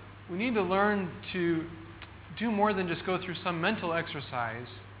 But we need to learn to do more than just go through some mental exercise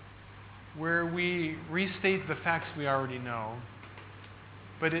where we restate the facts we already know,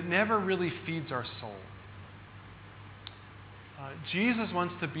 but it never really feeds our soul. Jesus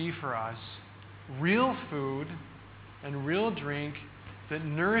wants to be for us real food and real drink that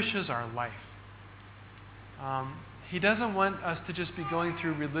nourishes our life. He doesn't want us to just be going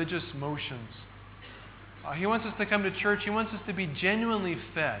through religious motions. He wants us to come to church. He wants us to be genuinely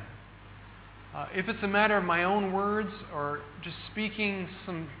fed. If it's a matter of my own words or just speaking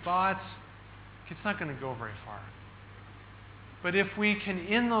some thoughts, it's not going to go very far. But if we can,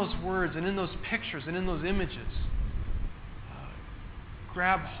 in those words and in those pictures and in those images,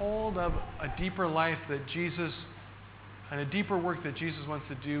 grab hold of a deeper life that Jesus and a deeper work that Jesus wants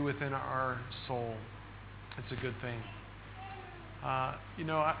to do within our soul, it's a good thing.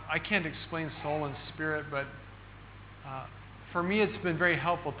 I can't explain soul and spirit, but for me it's been very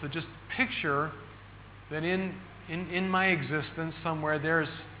helpful to just picture that in my existence somewhere there's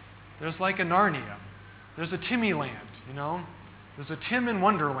like a Narnia. There's a Timmy land, There's a Tim in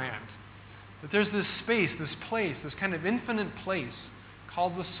Wonderland. That there's this space, this place, this kind of infinite place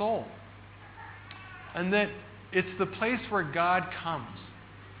called the soul. And that it's the place where God comes.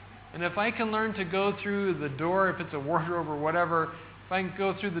 And if I can learn to go through the door, if it's a wardrobe or whatever, if I can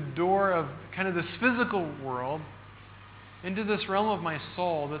go through the door of kind of this physical world into this realm of my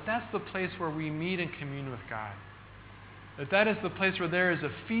soul, that's the place where we meet and commune with God. That is the place where there is a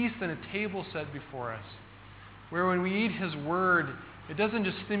feast and a table set before us. Where when we eat His Word, it doesn't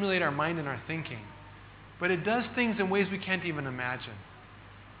just stimulate our mind and our thinking, but it does things in ways we can't even imagine.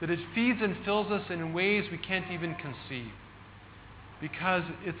 That it feeds and fills us in ways we can't even conceive. Because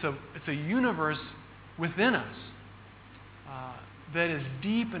it's a universe within us that is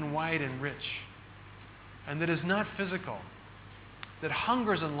deep and wide and rich, and that is not physical, that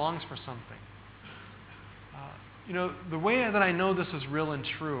hungers and longs for something. The way that I know this is real and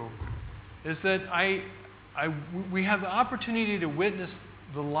true is that we have the opportunity to witness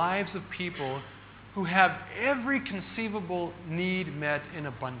the lives of people who have every conceivable need met in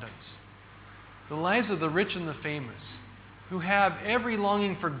abundance. The lives of the rich and the famous, who have every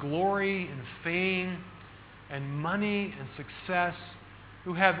longing for glory and fame and money and success,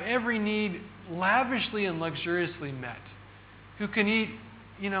 who have every need lavishly and luxuriously met, who can eat,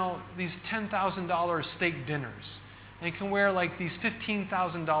 these $10,000 steak dinners and can wear these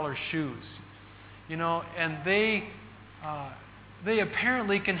 $15,000 shoes, and they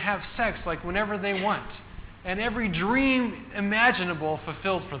apparently can have sex whenever they want, and every dream imaginable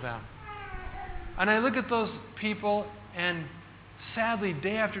fulfilled for them. And I look at those people, and sadly,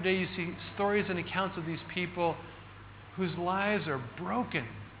 day after day, you see stories and accounts of these people whose lives are broken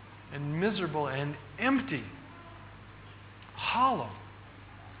and miserable and empty, hollow.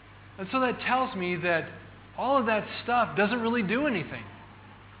 And so that tells me that all of that stuff doesn't really do anything.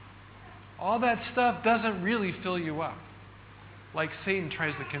 All that stuff doesn't really fill you up, like Satan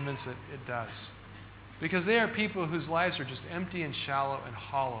tries to convince it does. Because they are people whose lives are just empty and shallow and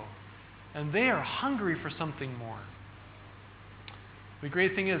hollow. And they are hungry for something more. The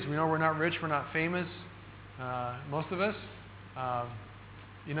great thing is, we know we're not rich, we're not famous. Most of us.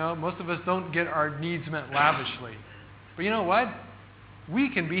 Most of us don't get our needs met lavishly. But you know what?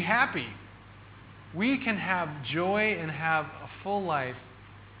 We can be happy. We can have joy and have a full life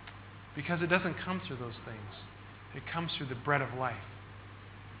because it doesn't come through those things. It comes through the bread of life.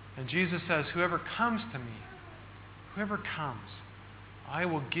 And Jesus says, whoever comes to me, whoever comes, I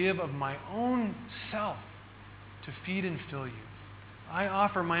will give of my own self to feed and fill you. I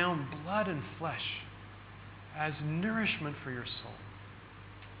offer my own blood and flesh as nourishment for your soul.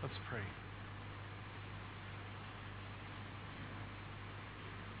 Let's pray.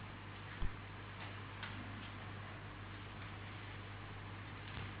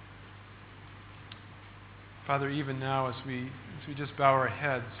 Father, even now as we just bow our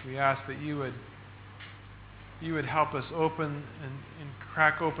heads, we ask that you would help us open and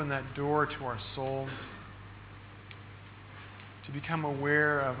crack open that door to our soul, to become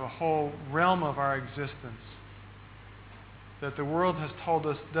aware of a whole realm of our existence that the world has told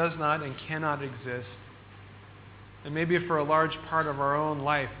us does not and cannot exist. And maybe for a large part of our own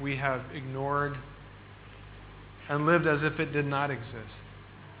life we have ignored and lived as if it did not exist.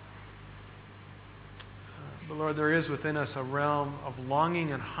 But Lord, there is within us a realm of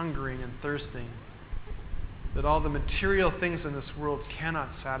longing and hungering and thirsting that all the material things in this world cannot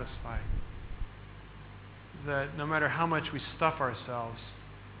satisfy. That no matter how much we stuff ourselves,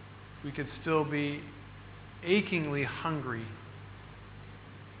 we could still be achingly hungry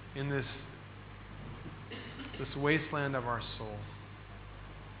in this wasteland of our soul.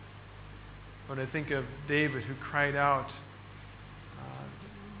 When I think of David, who cried out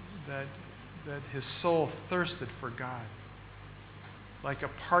that his soul thirsted for God, like a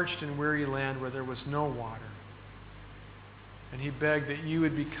parched and weary land where there was no water. And he begged that you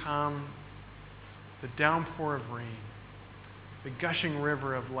would become the downpour of rain, the gushing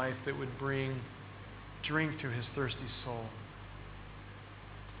river of life that would bring drink to his thirsty soul.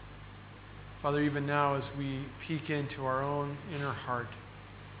 Father, even now as we peek into our own inner heart,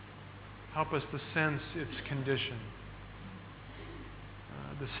 help us to sense its condition,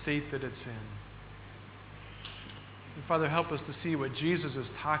 the state that it's in. And Father, help us to see what Jesus is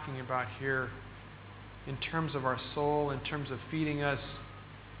talking about here in terms of our soul, in terms of feeding us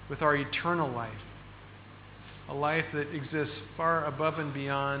with our eternal life, a life that exists far above and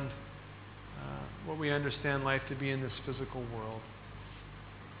beyond what we understand life to be in this physical world.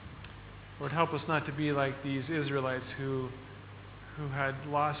 Lord, help us not to be like these Israelites who had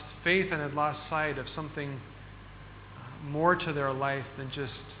lost faith and had lost sight of something more to their life than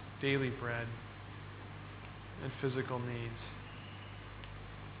just daily bread and physical needs.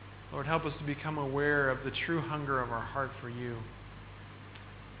 Lord, help us to become aware of the true hunger of our heart for you.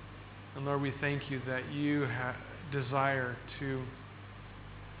 And Lord, we thank you that you desire to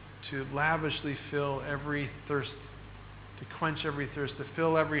lavishly fill every thirst, to quench every thirst, to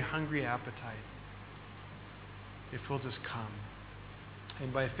fill every hungry appetite, if we'll just come.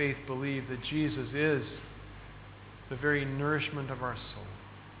 And by faith believe that Jesus is the very nourishment of our soul,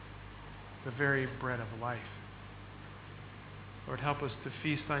 the very bread of life. Lord, help us to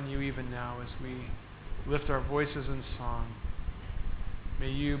feast on you even now as we lift our voices in song.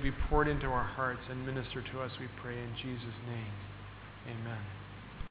 May you be poured into our hearts and minister to us, we pray in Jesus' name. Amen.